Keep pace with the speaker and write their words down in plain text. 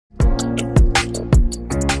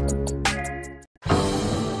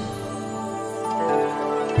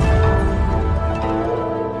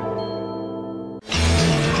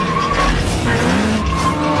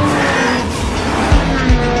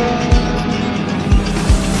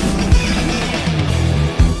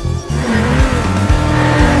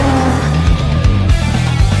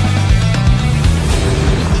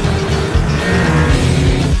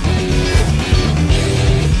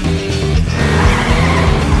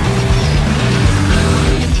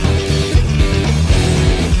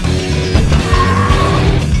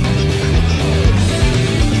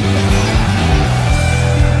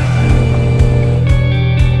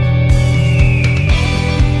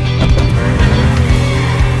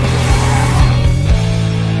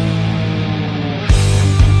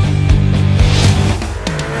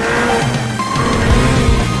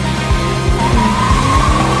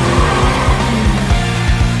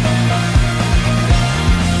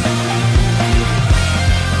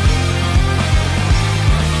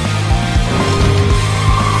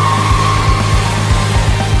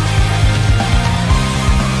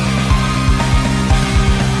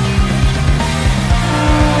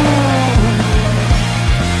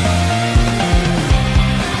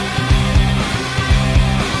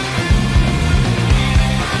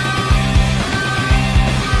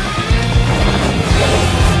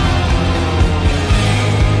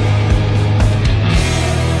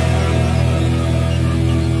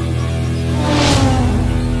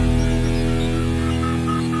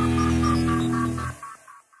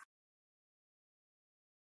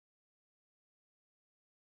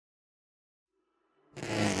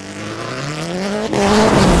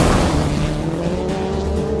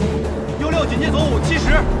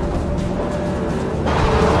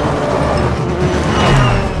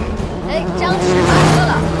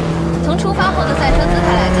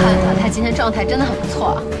状态真的很不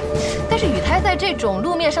错啊，但是雨胎在这种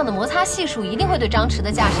路面上的摩擦系数一定会对张驰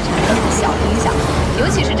的驾驶产生不小的影响，尤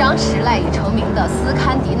其是张驰赖以成名的斯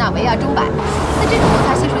堪的纳维亚钟摆，在这种摩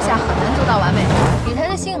擦系数下很难做到完美。雨胎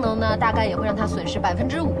的性能呢，大概也会让它损失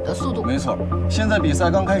5%的速度。没错，现在比赛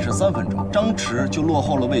刚开始3分钟，张驰就落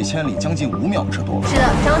后了魏千里将近5秒之多。是的，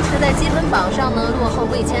张驰在积分榜上呢落后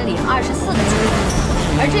魏千里24个积分。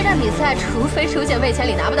 而这站比赛，除非出现魏千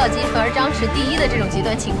里拿不到积分，而张驰第1的这种极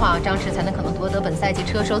端情况，张驰才能可能夺得本赛季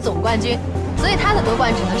车手总冠军，所以他的夺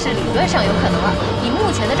冠只能是理论上有可能了。以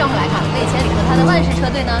目前的状况来看，魏千里和他的万事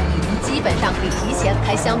车队呢，已经基本上可以提前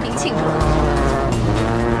开香槟庆祝了。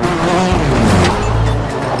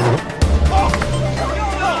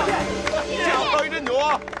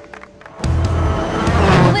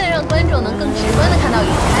为了让观众能更直观地看到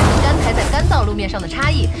雨胎和干胎在干燥路面上的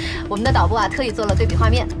差异，我们的导播啊特意做了对比画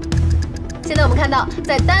面。现在我们看到，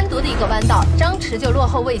在单独的一个弯道，张驰就落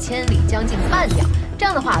后魏千里将近半秒。这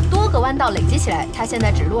样的话，多个弯道累积起来，他现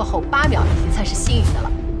在只落后8秒，已经算是幸运的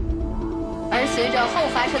了。而随着后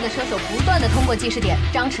发车的车手不断地通过计时点，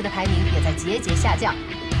张驰的排名也在节节下降。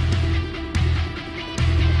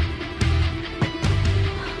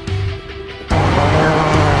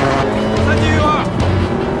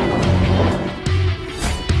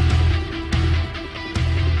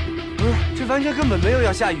 完全根本没有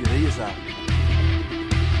要下雨的意思。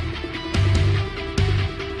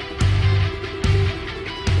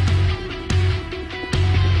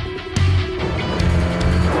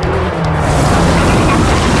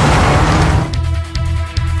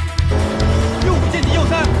右5见底右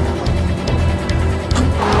3。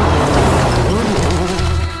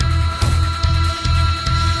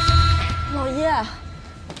老爷，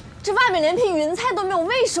这外面连片云彩都没有，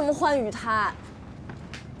为什么换雨胎？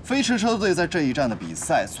 飞驰车队在这一站的比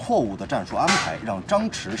赛错误的战术安排，让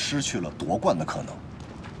张驰失去了夺冠的可能。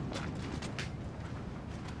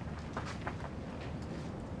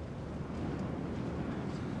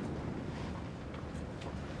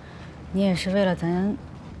你也是为了咱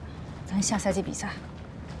下赛季比赛，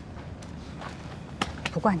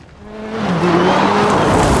不怪你。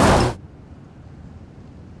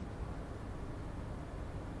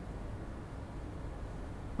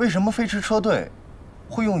为什么飞驰车队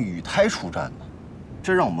会用雨胎出战呢？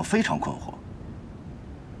这让我们非常困惑。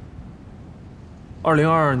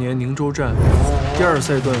2022年宁州站第2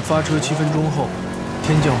赛段发车7分钟后，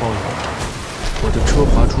天降暴雨，我的车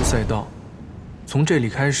滑出赛道。从这里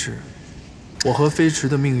开始，我和飞驰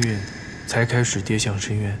的命运才开始跌向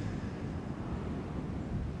深渊。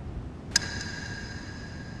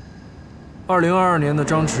2022年的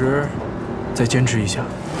张驰，再坚持一下，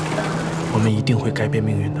我们一定会改变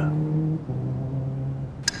命运的。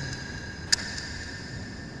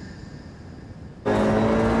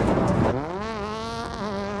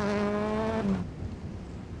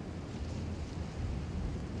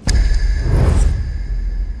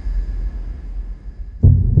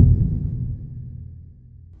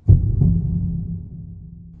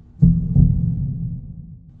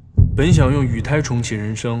本想用雨胎重启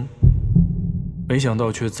人生，没想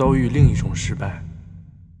到却遭遇另一种失败。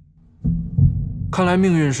看来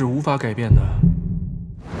命运是无法改变的。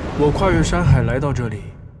我跨越山海来到这里，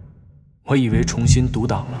我以为重新读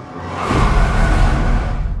档了，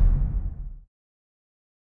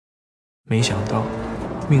没想到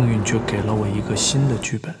命运却给了我一个新的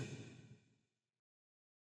剧本。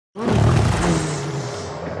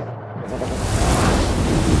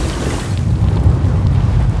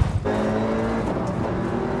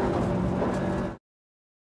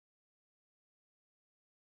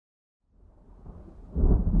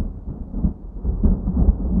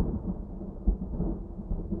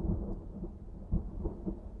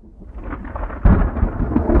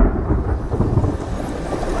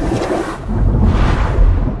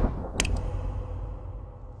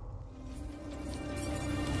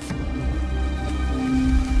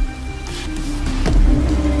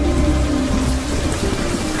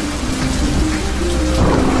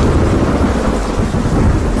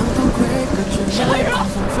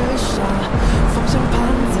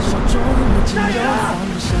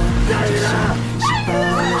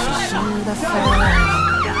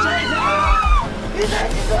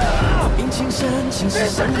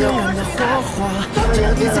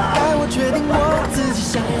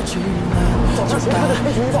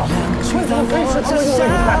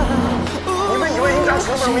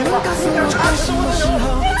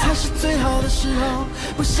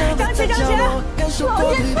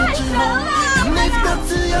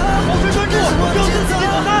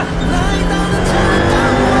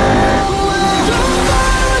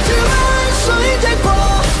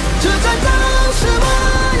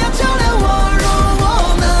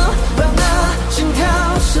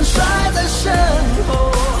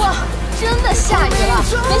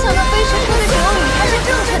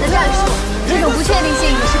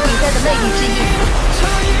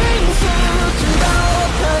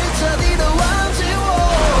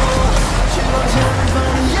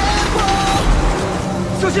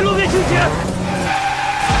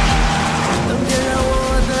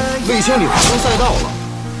魏千里爬出赛道了，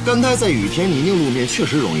干胎在雨天泥泞路面确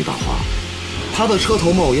实容易打滑，他的车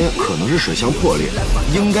头冒烟可能是水箱破裂，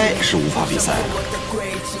应该是无法比赛的。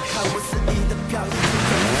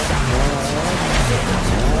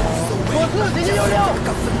我自己就溜。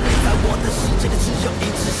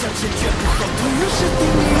不用谁定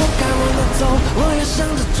义我该往哪走，我要向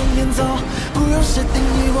着终点走。不用谁定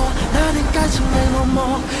义我，哪天该成为落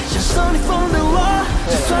寞。享受逆风的我，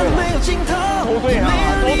就算没有尽头。都对啊，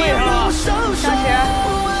都对啊。当时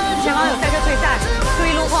前方有赛车退赛，注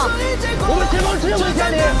意路况。我们前方只有魏千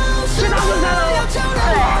里，是他分开了。对，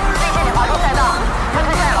魏千里滑出赛道，他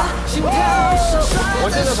退赛了。我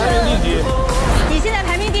现在排名第几？你现在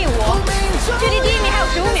排名第5，距离第1名还有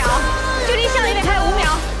15秒，距离上一位还有5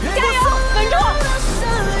秒，加油，稳住！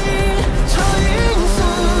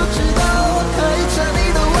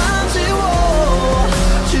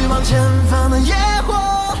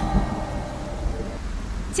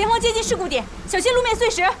前方接近事故点，小心路面碎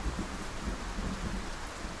石。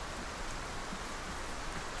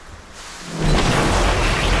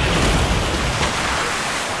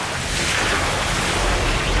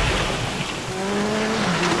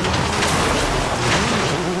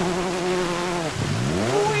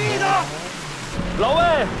老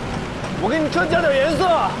魏，我给你车加点颜色。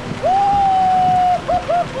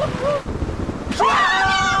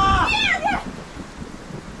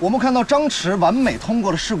我们看到张驰完美通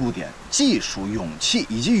过了事故点，技术、勇气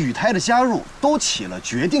以及雨胎的加入都起了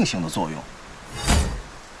决定性的作用。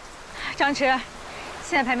张驰，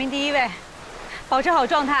现在排名第1位，保持好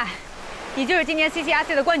状态，你就是今年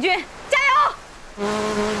CCRC 的冠军，加油！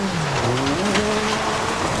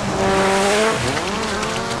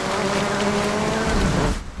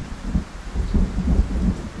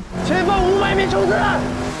前方500米冲刺！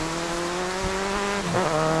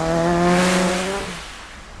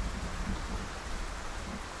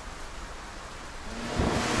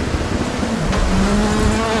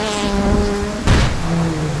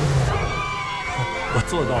我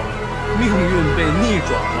做到了，命运被逆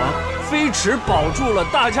转了，飞驰保住了，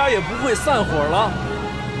大家也不会散伙了，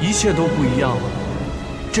一切都不一样了。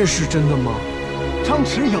这是真的吗？张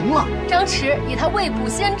驰赢了。张驰以他未卜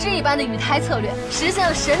先知一般的雨胎策略，实现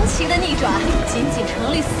了神奇的逆转。仅仅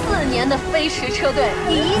成立4年的飞驰车队，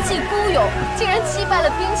以一骑孤勇，竟然击败了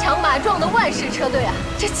兵强马壮的万世车队啊！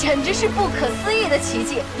这简直是不可思议的奇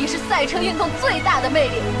迹，也是赛车运动最大的魅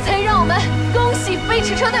力。才让我们恭喜飞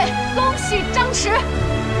驰车队，恭喜张驰！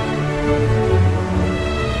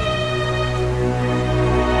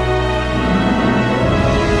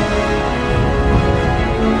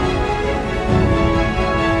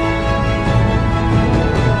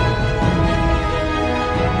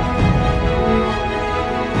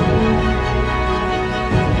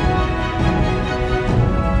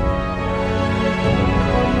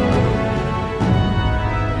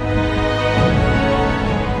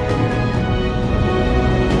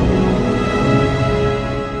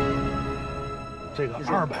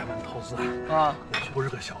 200万投资啊，也许不是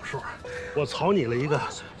个小数。我草拟了一个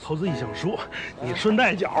投资意向书，你顺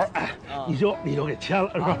带脚，哎，你就给签了，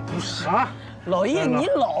是吧？不是啊，老叶，你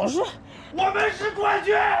老是，我们是冠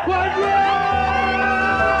军，冠军！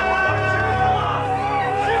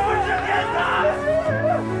是不是天才？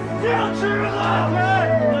挺吃喝，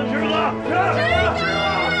吃他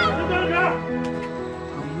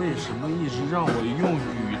为什么一直让我用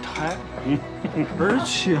语台，而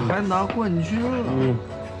且还拿冠军了？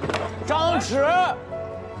张弛，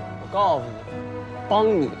我告诉你，帮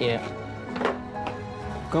你，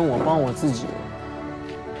跟我帮我自己，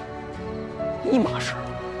一码事。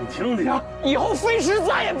你听听，以后飞驰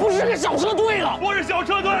再也不是个小车队了，不是小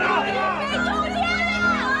车队了，飞中间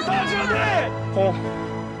了，大车队，冲，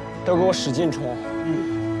都给我使劲冲！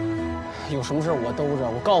有什么事我兜着。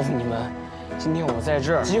我告诉你们，今天我在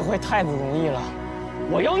这儿，机会太不容易了，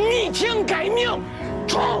我要逆天改命，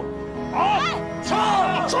冲！好，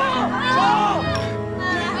冲！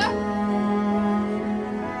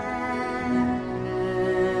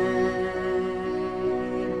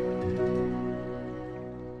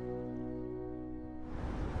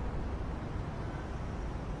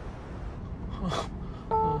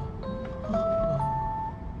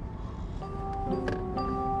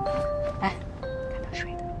哎，看他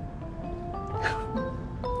睡的。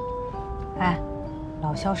哎，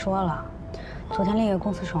老肖说了，昨天另一个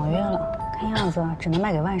公司爽约了，看样子只能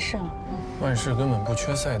卖给万事了。万事根本不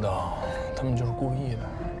缺赛道，他们就是故意的。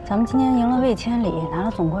咱们今年赢了魏千里，拿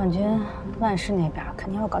了总冠军，万事那边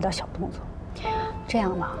肯定要搞点小动作。这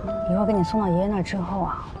样吧，一会儿给你送到爷爷那儿之后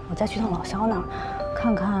啊，我再去趟老肖那儿，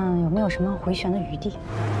看看有没有什么回旋的余地。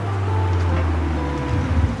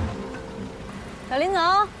小林总，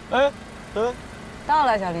哎，到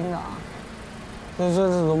了，小林总。这怎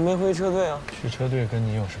么没回车队啊？去车队跟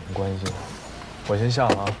你有什么关系啊？我先下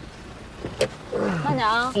了啊。慢点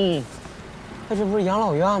啊。嗯。哎，这不是养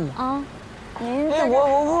老院吗？啊。您。哎，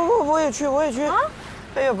我也去。啊。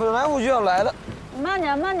哎呀，本来我就要来的。慢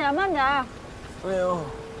点。哎呦。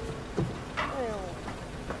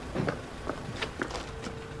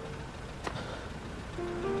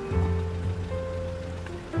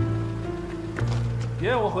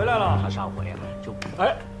爷，我回来了。他上回啊就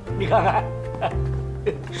哎，你看看，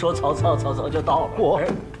说曹操就到了。我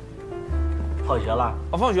放学了啊，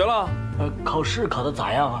放学了。考试考得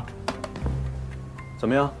咋样啊？怎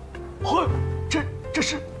么样？嚯，这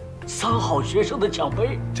是3好学生的奖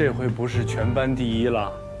杯。这回不是全班第一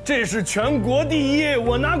了，这是全国第一，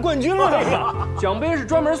我拿冠军了。哎呀，奖杯是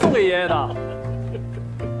专门送给爷爷的。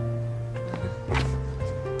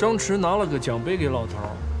张弛拿了个奖杯给老头，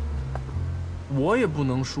我也不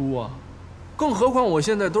能输啊，更何况我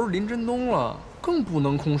现在都是林振东了，更不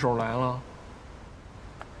能空手来了。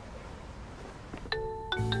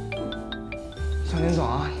小林总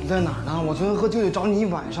啊，你在哪儿呢？我昨天和舅舅找你一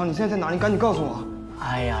晚上，你现在在哪儿？你赶紧告诉我。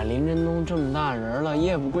哎呀，林振东这么大人了，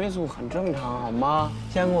夜不归宿很正常，好吗？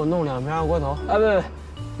先给我弄2瓶二锅头，啊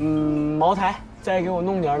不，茅台，再给我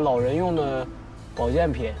弄点老人用的保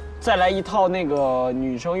健品，再来1套那个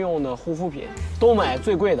女生用的护肤品，都买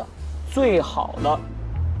最贵的，最好的。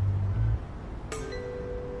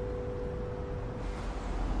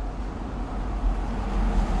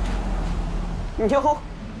哟，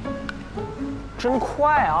真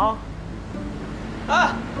快啊！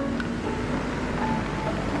啊！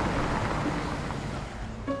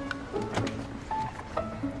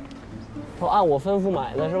都按我吩咐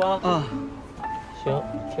买的是吧？啊，行，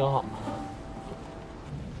挺好。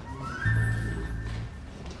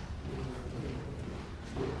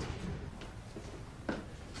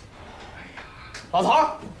老头儿，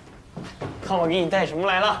看我给你带什么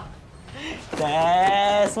来了？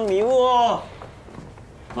来送礼物。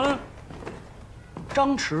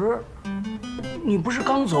张弛，你不是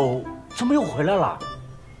刚走，怎么又回来了？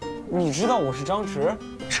你知道我是张弛？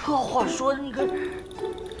这话说你可，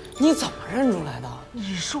你怎么认出来的？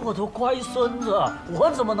你是我的乖孙子，我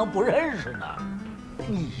怎么能不认识呢？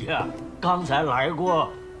你呀，刚才来过，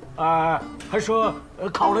还说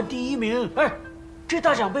考了第1名，哎，这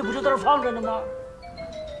大奖杯不就在这放着呢吗？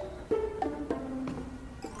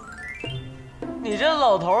你这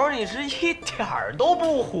老头儿，你是一点儿都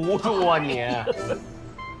不糊涂啊你！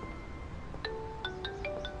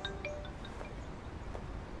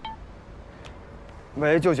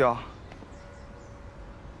喂，舅舅。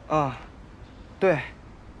啊，对，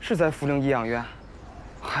是在涪陵颐养院，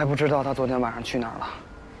还不知道他昨天晚上去哪儿了。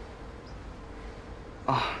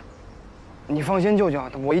啊，你放心，舅舅，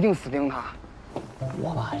我一定死盯他。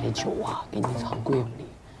我把这酒啊给你藏柜子里，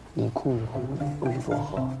你控制控制，不许说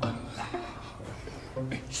喝。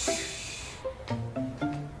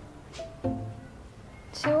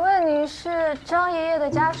是张爷爷的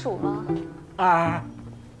家属吗？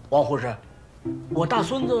王护士，我大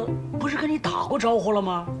孙子不是跟你打过招呼了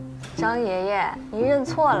吗？张爷爷，您认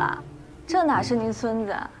错了，这哪是您孙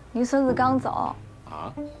子？您孙子刚走。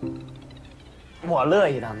啊？我乐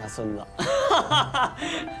意当他孙子。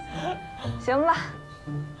行吧。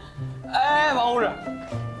哎，王护士。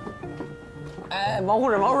哎，王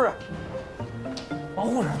护士，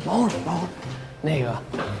那个，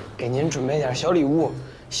给您准备点小礼物，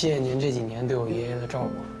谢谢您这几年对我爷爷的照顾。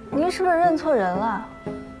您是不是认错人了？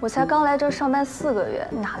我才刚来这儿上班4个月，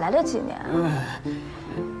哪来的几年啊？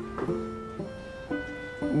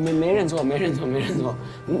没认错。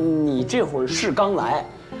你这会儿是刚来，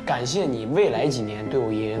感谢你未来几年对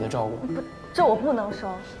我爷爷的照顾。不，这我不能收。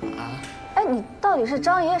啊？哎，你到底是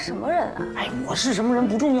张爷爷什么人啊？哎，我是什么人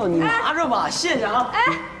不重要，你拿着吧，谢谢啊。哎。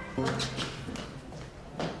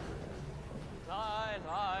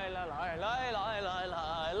来！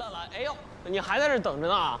哎呦，你还在这等着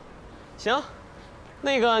呢？行，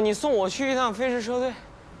那个你送我去一趟飞驰车队。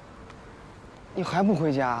你还不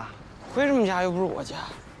回家？回什么家？又不是我家。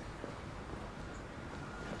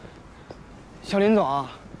小林总，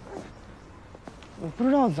我不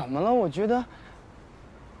知道怎么了，我觉得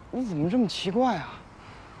你怎么这么奇怪啊？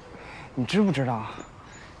你知不知道，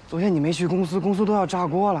昨天你没去公司，公司都要炸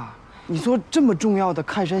锅了。你说这么重要的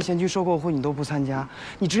看山贤居收购会你都不参加，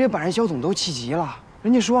你直接把人肖总都气急了。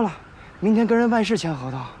人家说了，明天跟人万氏签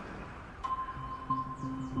合同。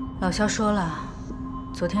老肖说了，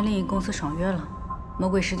昨天另一公司爽约了，魔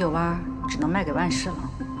鬼19弯只能卖给万氏了。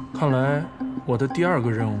看来我的第2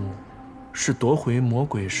个任务是夺回魔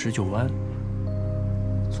鬼19弯。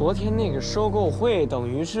昨天那个收购会等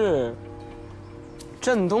于是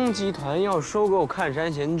振东集团要收购看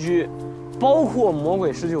山贤居，包括魔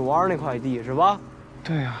鬼19弯那块地是吧？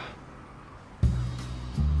对呀。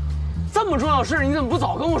这么重要事你怎么不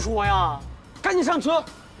早跟我说呀？赶紧上车，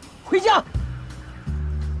回家。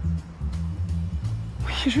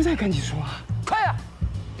我一直在跟你说。快呀！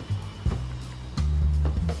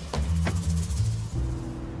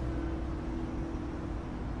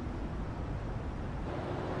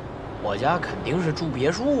我家肯定是住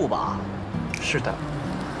别墅吧？是的。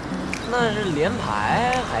那是联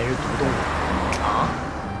排还是独栋啊？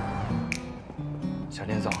小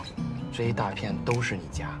林总，这一大片都是你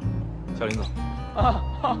家。小林总。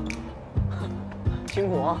啊，辛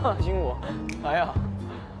苦啊，辛苦。哎呀，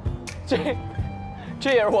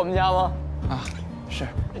这也是我们家吗？啊，是。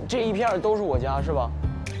这一片都是我家是吧？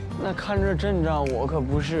那看这阵仗，我可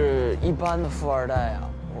不是一般的富二代啊，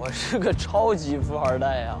我是个超级富二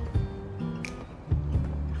代啊。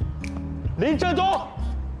林振东，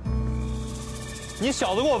你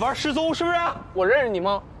小子跟我玩失踪是不是？我认识你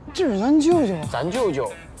吗？这是咱舅舅。咱舅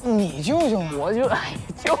舅。你舅舅啊？我就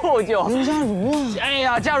舅舅。林家如啊？哎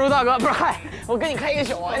呀，家如大哥，不是嗨，我跟你开一个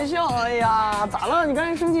小玩笑。哎呀，咋了？你刚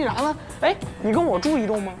才生气啥呢？哎，你跟我住一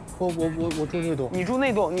栋吗？我住那栋。你住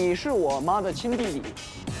那栋，你是我妈的亲弟弟。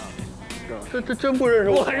这真不认识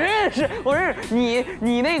我？我认识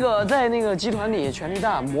你那个在那个集团里权力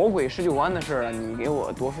大，魔鬼19弯的事儿，你给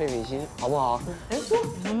我多费费心，好不好？哎，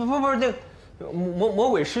不是那个魔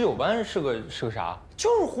鬼19弯是个啥？就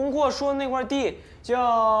是红过说那块地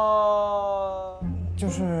叫，就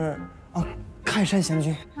是啊，看山贤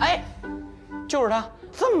居。哎，就是他，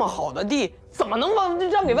这么好的地怎么能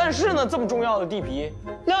让给万氏呢？这么重要的地皮，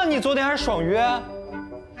那你昨天还爽约？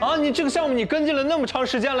啊！你这个项目你跟进了那么长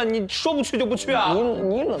时间了，你说不去就不去啊？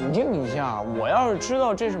你冷静一下，我要是知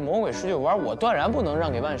道这是魔鬼19弯，我断然不能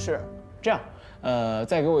让给万氏。这样，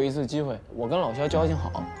再给我一次机会，我跟老肖交情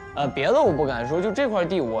好，别的我不敢说，就这块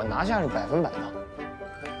地我拿下是100%的。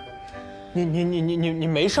你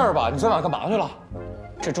没事吧？你昨晚干嘛去了？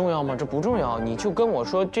这重要吗？这不重要，你就跟我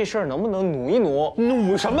说这事儿能不能努一努？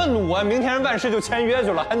努什么努啊？明天万氏就签约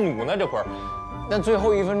去了，还努呢这会儿。那最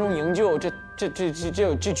后1分钟营救，这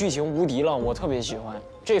剧情无敌了，我特别喜欢。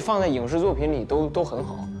这放在影视作品里都很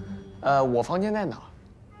好。我房间在哪？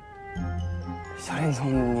小林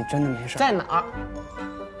总，你真的没事？在哪？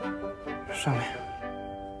上面。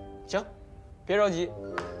行，别着急，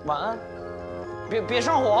晚安。别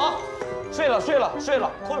上火啊！睡了，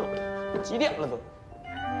困了，几点了都？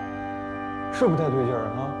是不太对劲儿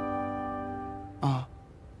啊？啊。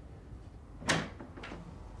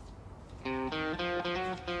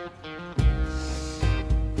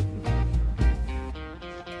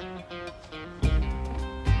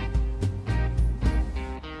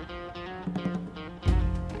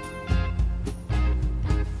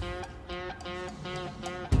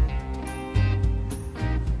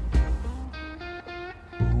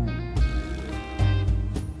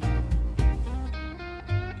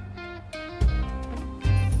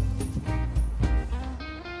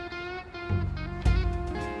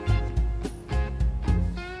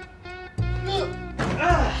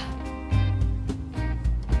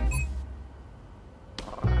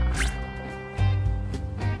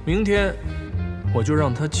明天我就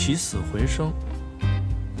让他起死回生。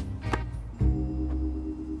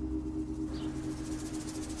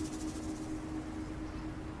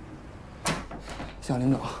小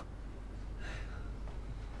林总。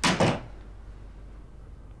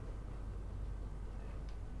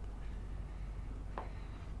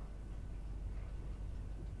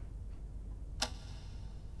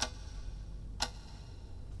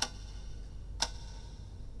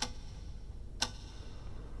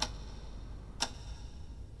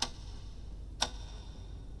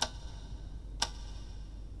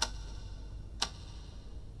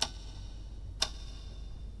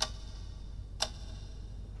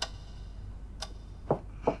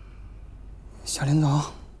 小林总，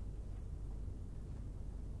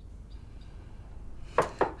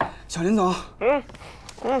小林总，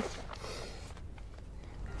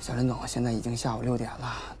小林总，现在已经下午6点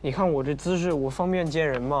了。你看我这姿势，我方便见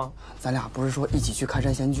人吗？咱俩不是说一起去开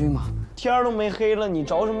山闲居吗？天儿都没黑了，你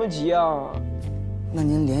着什么急啊？那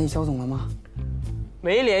您联系肖总了吗？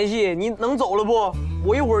没联系，你能走了不？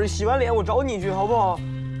我一会儿洗完脸，我找你去，好不好？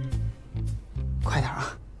快点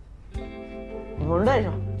啊！把门带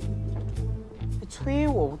上。 催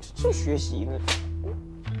我正学习呢。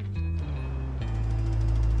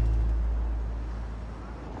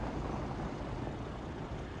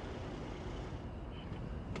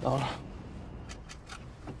到了。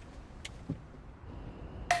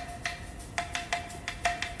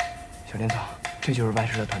小林总，这就是外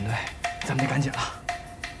事的团队，咱们得赶紧了。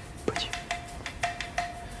不急。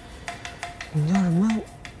你叫什么？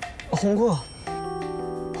红阔。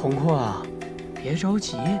红阔啊，别着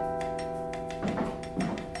急。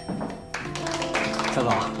 夏总，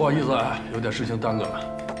不好意思啊，有点事情耽搁了，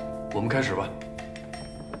我们开始吧。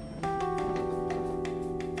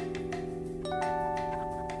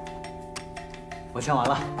我签完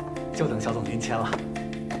了，就等肖总您签了。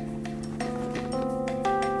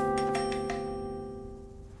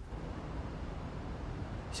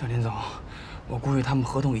小林总，我估计他们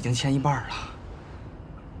合同已经签一半了。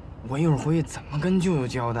我一会儿回去怎么跟舅舅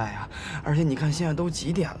交代呀？而且你看现在都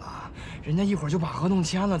几点了？ 人家一会儿就把合同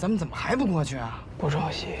签了，咱们怎么还不过去啊？不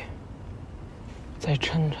着急，再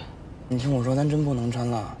抻抻。你听我说，咱真不能抻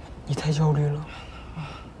了。你太焦虑了，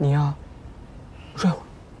你呀，睡会儿。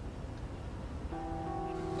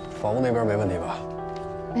房屋那边没问题吧？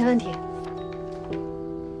没问题。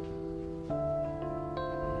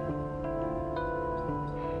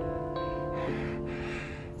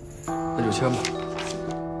那就签吧。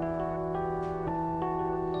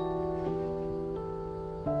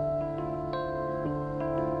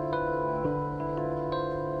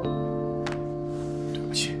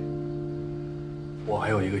 还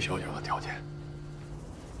有一个小小的条件。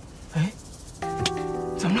哎，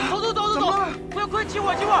怎么了？走！快骑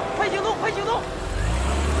我！快行动！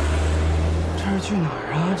这是去哪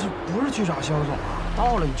儿啊？这不是去找肖总啊？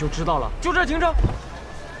到了你就知道了，就这儿停车。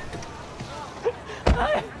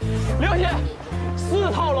哎，刘姐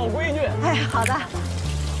，4套老规矩。哎，好的。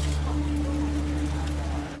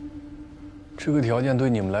这个条件对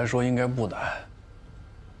你们来说应该不难，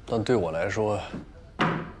但对我来说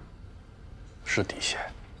是底线。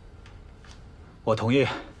我同意。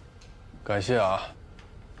感谢啊。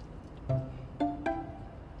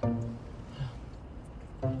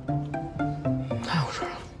太有事了。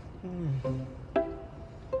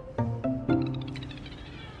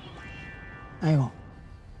哎呦。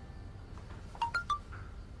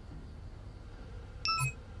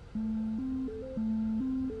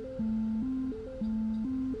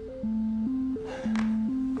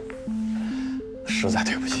 实在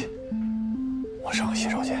对不起，我上个洗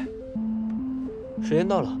手间。时间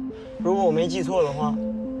到了，如果我没记错的话，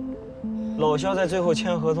老肖在最后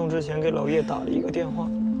签合同之前给老叶打了一个电话。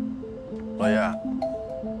老叶，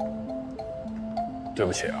对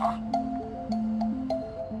不起啊。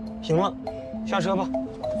行了，下车吧。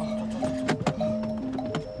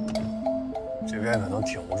这边可能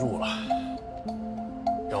挺不住了，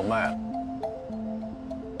要卖了。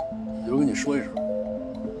有跟你说一声。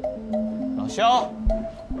 老肖，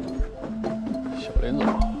小林总，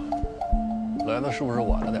来的是不是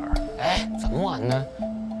晚了点儿？哎，怎么晚呢？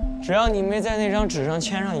只要你没在那张纸上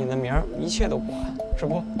签上你的名儿，一切都不晚，是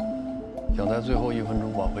不？想在最后1分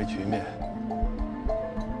钟挽回局面。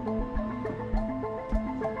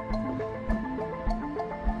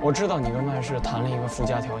我知道你跟万事谈了一个附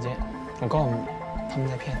加条件，我告诉你，他们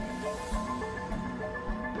在骗你。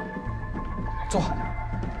坐。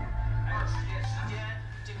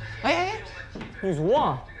哎，女足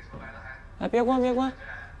啊！哎，别关，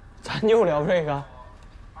咱就聊这个。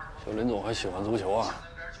小林总还喜欢足球啊？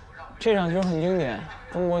这场球很经典，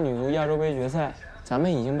中国女足亚洲杯决赛咱们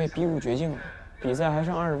已经被逼入绝境了，比赛还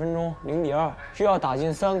剩20分钟，0-2，需要打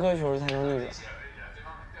进3颗球才能逆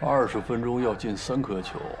转。20分钟要进3颗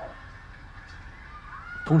球，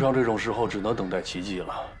通常这种时候只能等待奇迹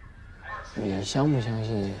了。你相不相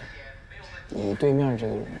信？你对面这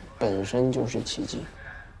个人本身就是奇迹。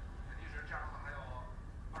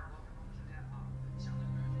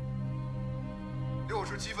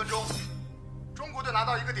67分钟，中国队拿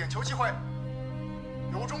到一个点球机会，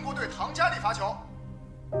由中国队唐佳丽罚球。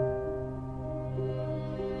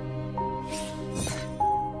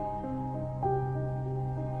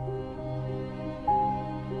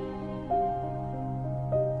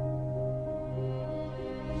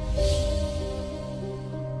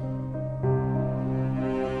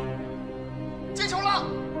进球了！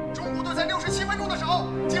中国队在67分钟的时候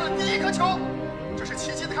进了第1颗球，这是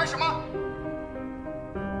奇迹的开始吗？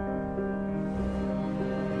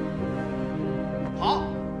好，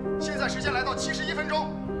现在时间来到71分钟，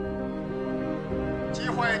机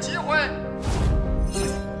会，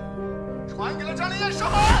传给了张琳艳射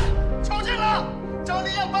门，球进了，张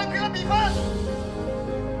琳艳扳平了比分。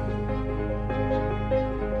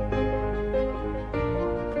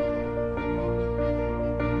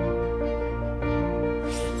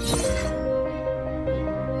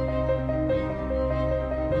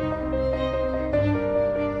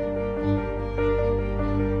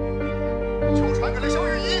球传给了肖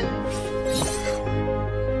玉仪。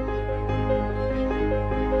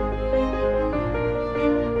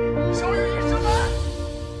肖玉仪射门。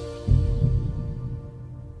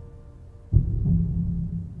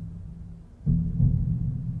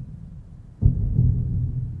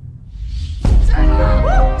进了！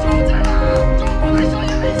球进了！中国队肖玉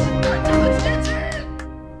仪完成了奇迹。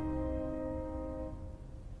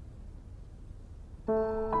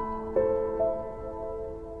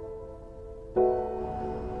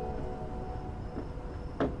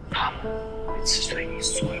他们会击碎你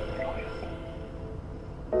所有的老员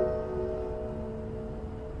工。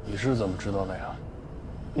你是怎么知道的呀？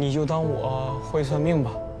你就当我会算命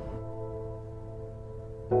吧。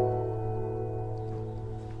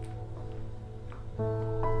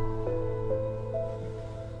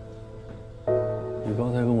你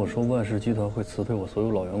刚才跟我说万氏集团会辞退我所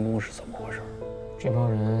有老员工是怎么回事？这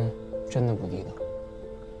帮人真的不地道，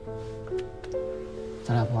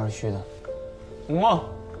咱俩不玩虚的。我。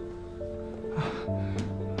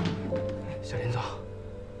小林总，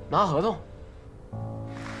拿合同。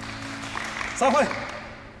散会。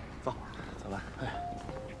走吧。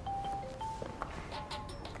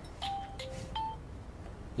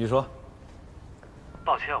你说。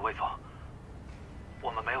抱歉啊，魏总，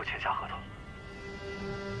我们没有签下合同。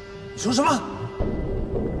你说什么？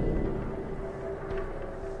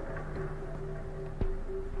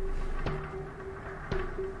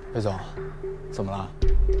魏总，怎么了？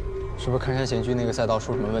是不是看山贤居那个赛道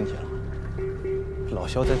出什么问题了？老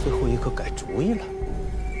肖在最后一刻改主意了，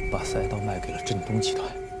把赛道卖给了振东集团。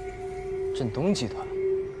振东集团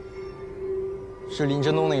是林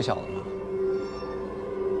振东那个小子吗？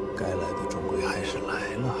该来的终归还是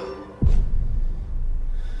来了。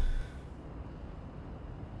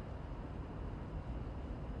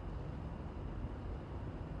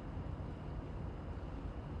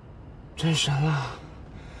真神了！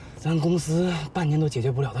咱公司半年都解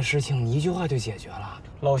决不了的事情，你一句话就解决了。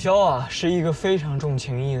老肖啊，是一个非常重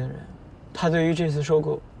情义的人，他对于这次收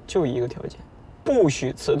购就一个条件，不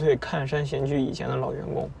许辞退看山贤居以前的老员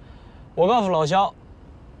工。我告诉老肖，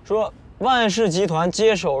说万氏集团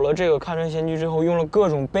接手了这个看山贤居之后，用了各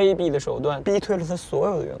种卑鄙的手段，逼退了他所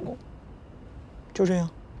有的员工。就这样，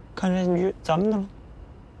看山贤居咱们的了。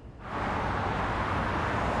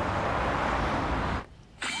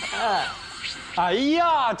哎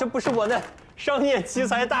呀，这不是我的商业奇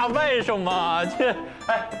才大外甥吗？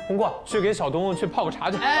哎，红过去给小东去泡个茶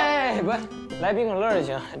去。哎，不，来冰可乐就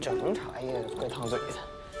行，整成茶叶怪烫嘴的。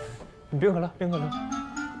你冰可乐，冰可乐。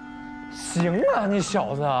行啊，你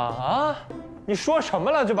小子啊，你说什么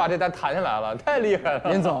了就把这单谈下来了，太厉害了。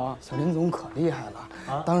林总，小林总可厉害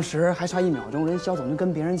了啊！当时还差1秒钟，人肖总就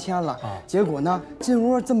跟别人签了，结果呢，进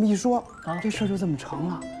屋这么一说，这事儿就这么成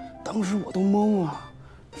了。当时我都懵了，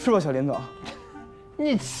是吧，小林总？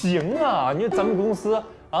你行啊！你咱们公司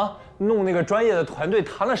啊，弄那个专业的团队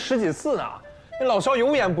谈了10几次呢，那老肖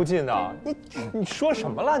油盐不进的。你说什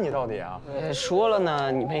么了？你到底啊？说了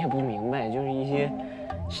呢，你们也不明白，就是一些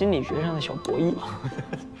心理学上的小博弈。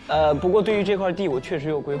不过对于这块地，我确实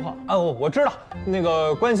有规划啊。我知道，那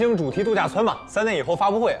个观星主题度假村嘛，3年以后发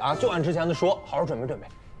布会啊，就按之前的说，好好准备准备。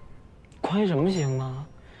观什么星啊？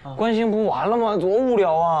观星不完了吗？多无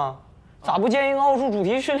聊啊！咋不建一个奥数主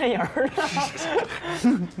题训练营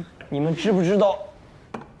呢？你们知不知道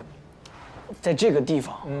在这个地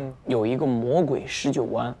方，有一个魔鬼19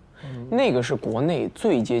弯，那个是国内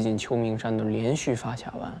最接近秋名山的连续发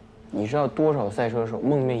卡弯。你知道多少赛车手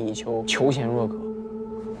梦寐以求，求贤若渴？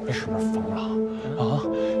你是不是疯了啊？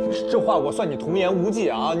这话我算你童言无忌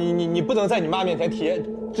啊！你不能在你妈面前提，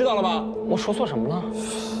知道了吗？我说错什么了？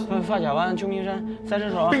发卡湾、秋名山赛车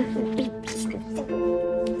手。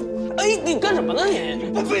哎，你干什么呢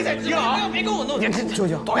你？别再提了啊！别跟我弄！舅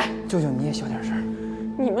舅，躲开！舅舅你也小点声。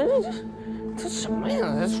你们这什么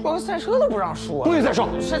呀？说个赛车都不让说。不许再说！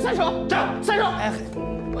赛车，赛车！哎，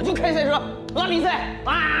我就开赛车，拉比赛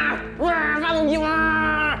啊！发动机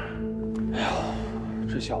哇！哎呦，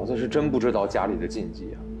这小子是真不知道家里的禁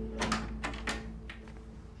忌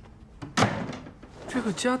啊！这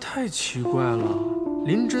个家太奇怪了。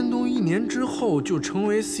林振东1年之后就成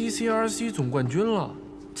为 CCRC 总冠军了，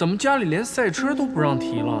怎么家里连赛车都不让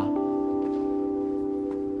提了？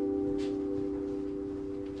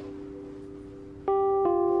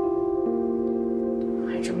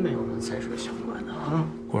还真没有跟赛车相关的啊！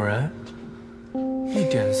果然，一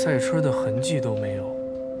点赛车的痕迹都没有。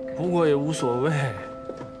不过也无所谓，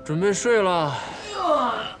准备睡了。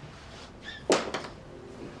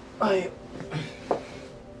哎呦！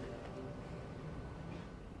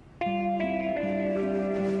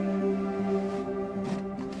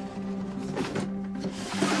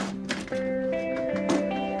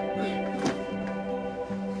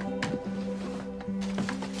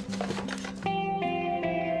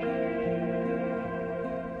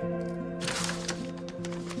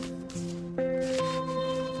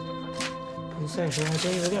跟赛车还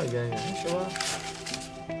真有点渊源，是吧？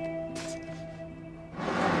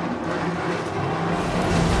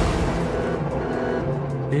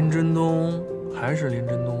林振东还是林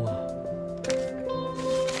振东啊，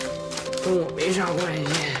跟我没啥关系，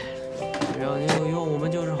只要你有用，我们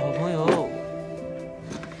就是好朋友。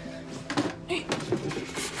哎，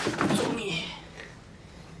走你。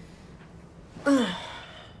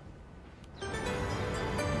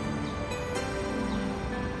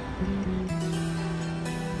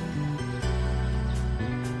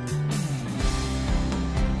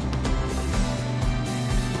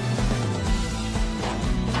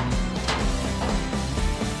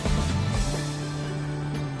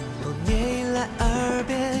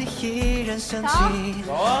依然想起，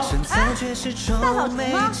身残却始终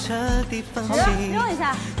没彻底放弃。扔一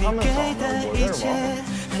下，你给的一切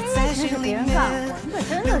还在心里面，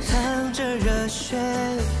流淌着热血。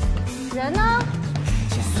人呢？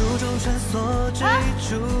情愫中穿梭追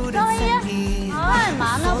逐的在你。干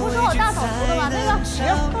嘛呢？不说我大扫除的吗？那个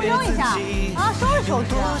都扔一下啊！收拾收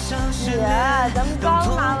拾。姐，咱们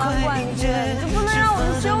刚拿完冠军，你就不能让我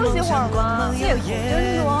们休息会儿吗？借口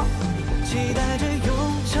真多。期待着永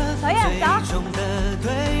成最终的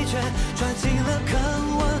对决，抓紧了渴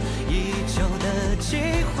望已久的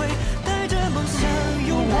机会，带着梦想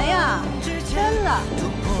勇往直前。真的，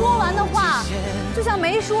说完的话就像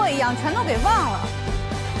没说一样，全都给忘了。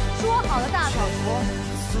说好的大扫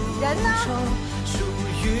除，人呢？属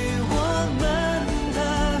于我们的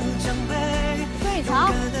奖杯。孙宇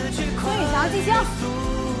强，季星，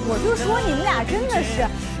我就说你们俩真的是。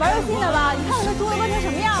玩游戏呢吧？你看我那桌子乱成什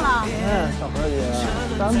么样了？哎，小何姐，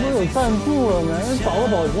咱不是有赞助了吗？找个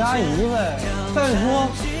保洁阿姨呗。再说，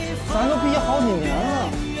咱都毕业好几年了，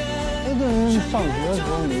还跟人上学的时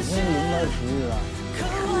候每天轮班值日啊。看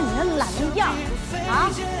看你那懒的样啊！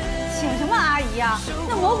请什么阿姨呀？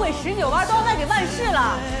那魔鬼19弯都要卖给万事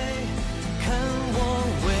了。看我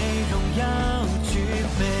为荣耀举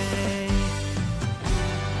杯。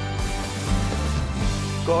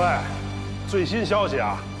各位，最新消息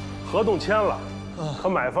啊！合同签了，可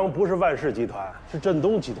买方不是万事集团，是振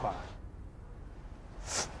东集团。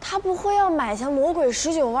他不会要买下魔鬼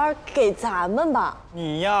19弯给咱们吧？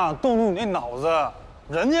你呀，动动你那脑子，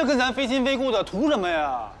人家跟咱非亲非故的，图什么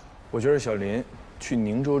呀？我觉得小林去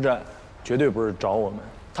宁州站，绝对不是找我们，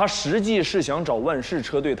他实际是想找万事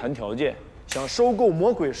车队谈条件，想收购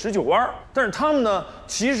魔鬼19弯。但是他们呢，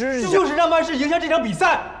其实是就是让万事赢下这场比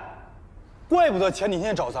赛。怪不得前几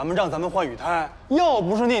天找咱们，让咱们换雨胎。要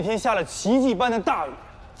不是那天下了奇迹般的大雨，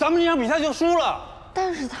咱们这场比赛就输了。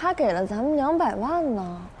但是他给了咱们200万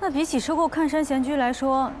呢。那比起收购看山贤居来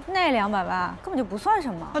说，那200万根本就不算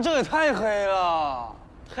什么。那这也太黑了。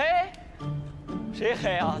黑？谁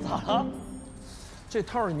黑啊？咋了？这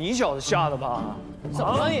套是你小子下的吧？怎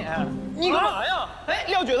么了你？你干嘛呀？哎，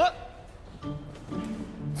撂蹶子！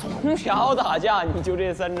从小打架你就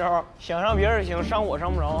这3招，想伤别人行，伤我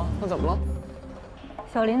伤不着啊？那怎么了？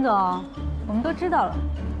小林总，我们都知道了，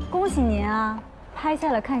恭喜您啊，拍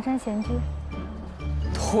下了看山贤居。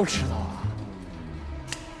都知道啊？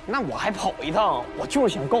那我还跑一趟，我就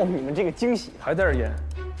是想告诉你们这个惊喜。还在这演，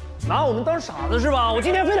拿我们当傻子是吧？我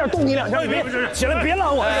今天非得动你2下，你别起来，别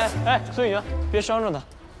拦我！哎，孙宇，别伤着他，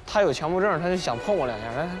他有强迫症，他就想碰我2下，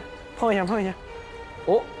来，碰一下，碰一下。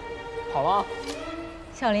哦，好了。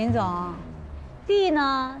小林总，地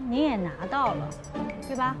呢你也拿到了，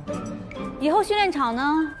对吧？以后训练场呢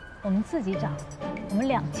我们自己找，我们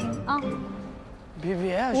2清啊。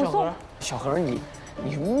别啊，小何，你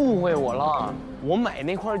误会我了。我买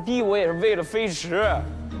那块地我也是为了飞驰，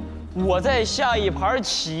我在下一盘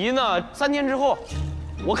棋呢。3天之后，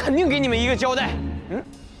我肯定给你们一个交代。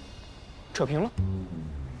扯平了。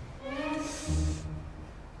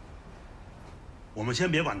我们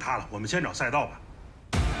先别管他了，我们先找赛道吧。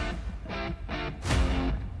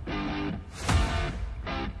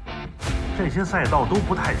这些赛道都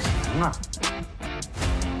不太行啊。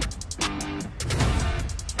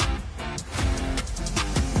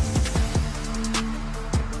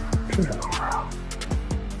这什么玩意儿啊？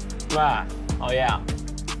喂，熬夜，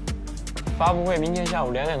发布会明天下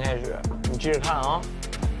午2点开始，你记着看啊。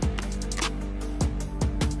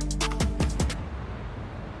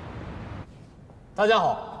大家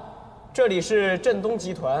好，这里是振东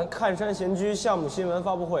集团看山闲居项目新闻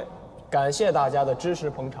发布会，感谢大家的支持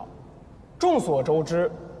捧场。众所周知，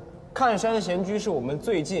看山闲居是我们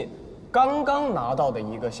最近刚刚拿到的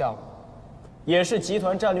一个项目，也是集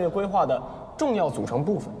团战略规划的重要组成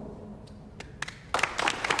部分。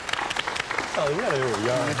笑得越来越有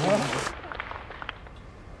样儿。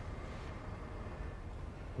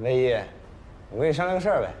唯一，我跟你商量个事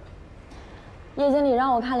儿呗。叶经理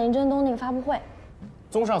让我看林振东那个发布会。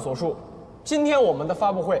综上所述，今天我们的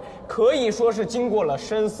发布会可以说是经过了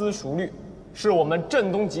深思熟虑，是我们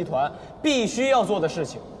振东集团必须要做的事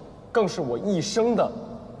情，更是我一生的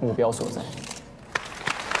目标所在。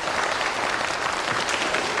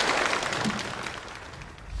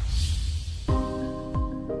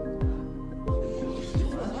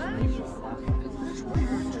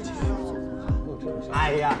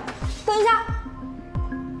哎呀，等一下，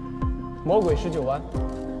魔鬼19弯，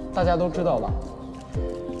大家都知道吧？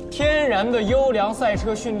天然的优良赛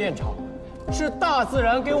车训练场，是大自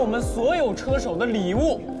然给我们所有车手的礼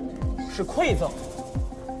物，是馈赠。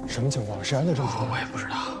什么情况？谁让他这么说？我也不知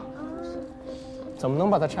道。怎么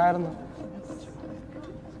能把它拆了呢？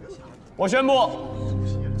我宣布，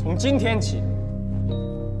从今天起，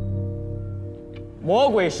魔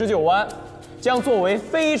鬼19弯将作为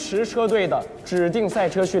飞驰车队的指定赛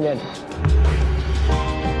车训练场。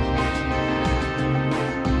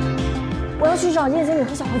我要去找叶经理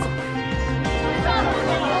和小何总。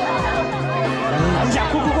安家，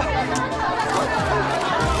快！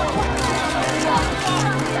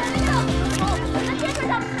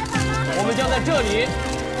我们将在这里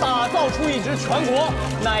打造出一支全国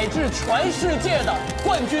乃至全世界的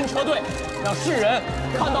冠军车队，让世人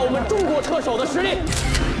看到我们中国车手的实力。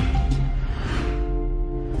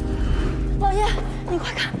老爷，你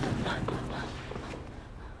快看！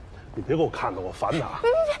你别给我看的，我烦他。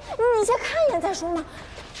别，你先看一眼再说嘛。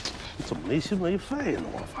怎么没心没肺呢？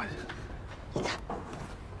我发现。你看，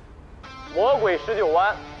魔鬼19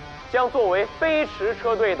弯将作为飞驰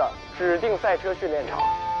车队的指定赛车训练场。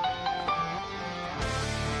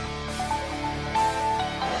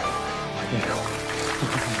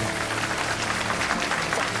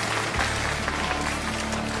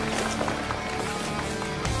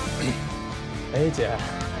哎，姐。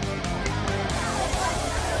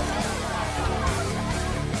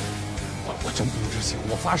我真不知情，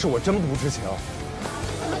我发誓我真不知情。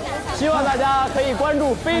希望大家可以关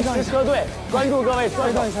注飞驰车队，关注各位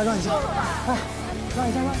车手。让一下，哎，让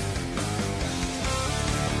一下。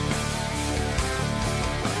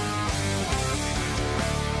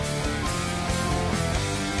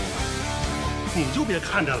你就别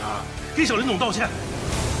看着了，给小林总道歉。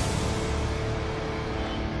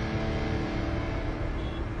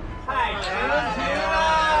太神奇了！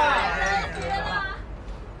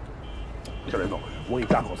小林总，我给你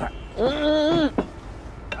夹口菜。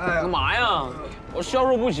干嘛呀？我销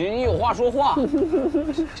售不起，你有话说话。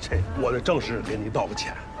这我得正式给你道个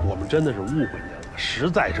歉，我们真的是误会您了，实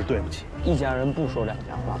在是对不起。一家人不说两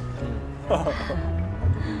家话。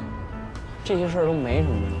这些事儿都没什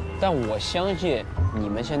么，但我相信你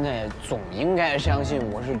们现在总应该相信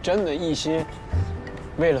我是真的一心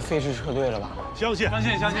为了飞驰车队了吧？相信。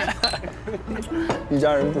一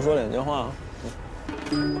家人不说两家话。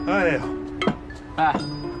哎呀，哎，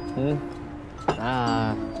咱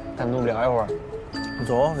俩单独聊一会儿。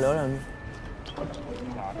走，聊两句。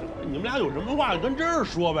你们俩有什么话跟这儿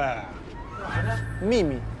说呗？秘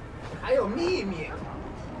密。还有秘密？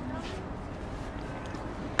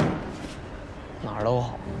哪儿都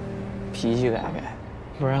好，脾气改改，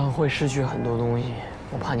不然会失去很多东西。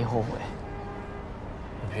我怕你后悔。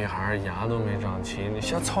屁孩牙都没长齐，你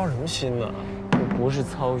瞎操什么心呢？我不是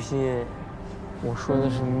操心，我说的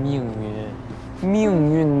是命运，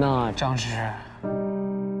命运呐，张弛。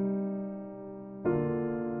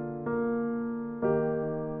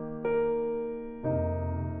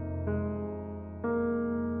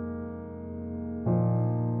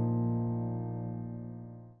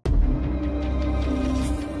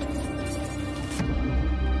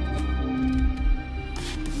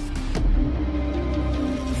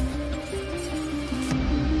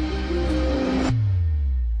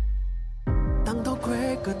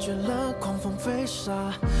隔绝了狂风飞沙，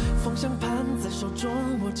方向盘在手中，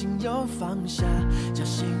我仅有放下，侥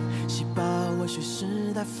幸细胞为蓄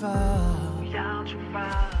势待发，要出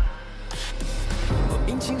发。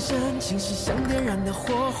引擎声侵蚀像点燃的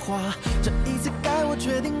火花，这一次该我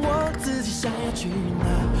决定我自己想要去哪，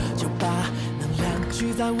就把能量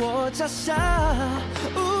聚在我脚下。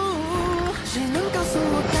谁能告诉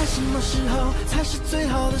我该什么时候才是最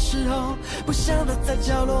好的时候？不想待在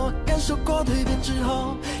角落，感受过蜕变之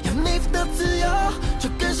后，要你的自由，就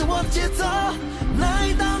跟上我的节奏，哪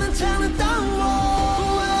一道能抢得到我？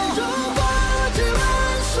如果只问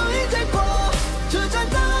输赢结果，这战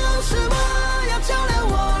斗是我要较量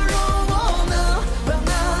我，如我能把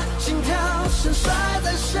那心跳声甩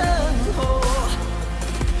在身后，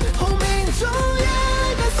命中掩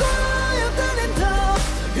盖所有的念头，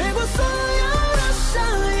越过所有的声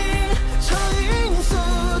音，超音速，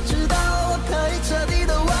直到我可以彻底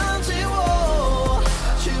的忘记我，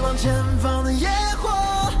去往前方的野火，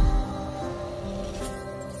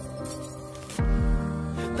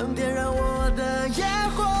能点燃我的野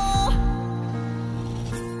火。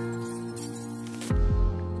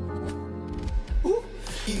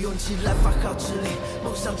以勇气来发号施令，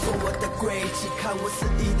梦想做我的轨迹，看我肆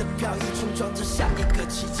意的飘逸，冲撞着下一个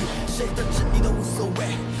奇迹，谁的旨意都无所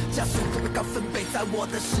谓，加速度高分贝，在我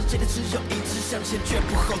的世界里只有一直向前，绝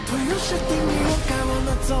不后退。不用谁定义我该往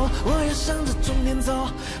哪走，我要向着终点走，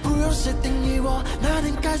不用谁定义我哪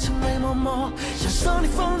天该成为某某，享受逆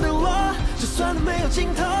风的我，就算没有尽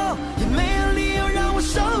头，也没有理由让我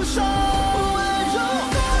收手。如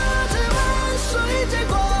果只问输赢结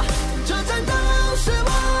果，这战斗是我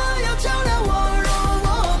要较量我，如我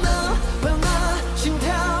能把那心跳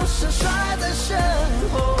声甩在身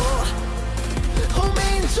后，命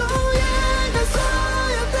中掩盖所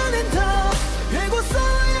有的念头，越过所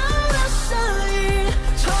有的声音，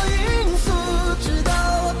超音速，直到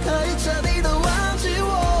我可以彻底的忘记我，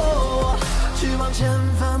去往前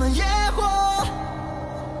方的野火。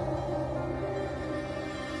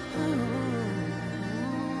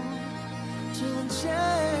只往结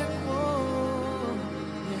果，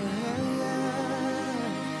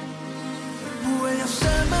不问要什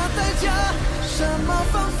么代价，什么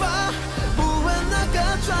方法，不问那个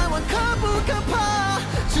转弯可不可怕，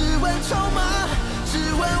只问筹码，只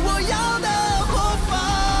问我要的活法。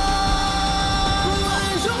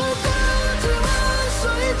如果只问输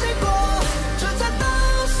赢结果，这战斗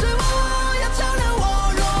是我要较量我，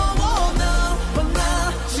若我能把那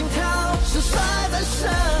心跳声甩在身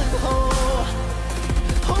后，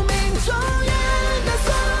命中掩盖所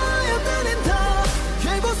有的念头，越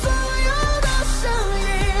过所有的声音，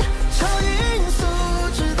超音速，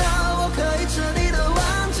直到我可以彻底的忘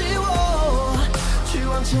记我，去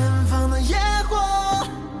往前方的野火，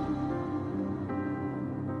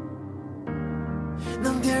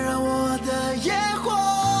能点燃我的野火。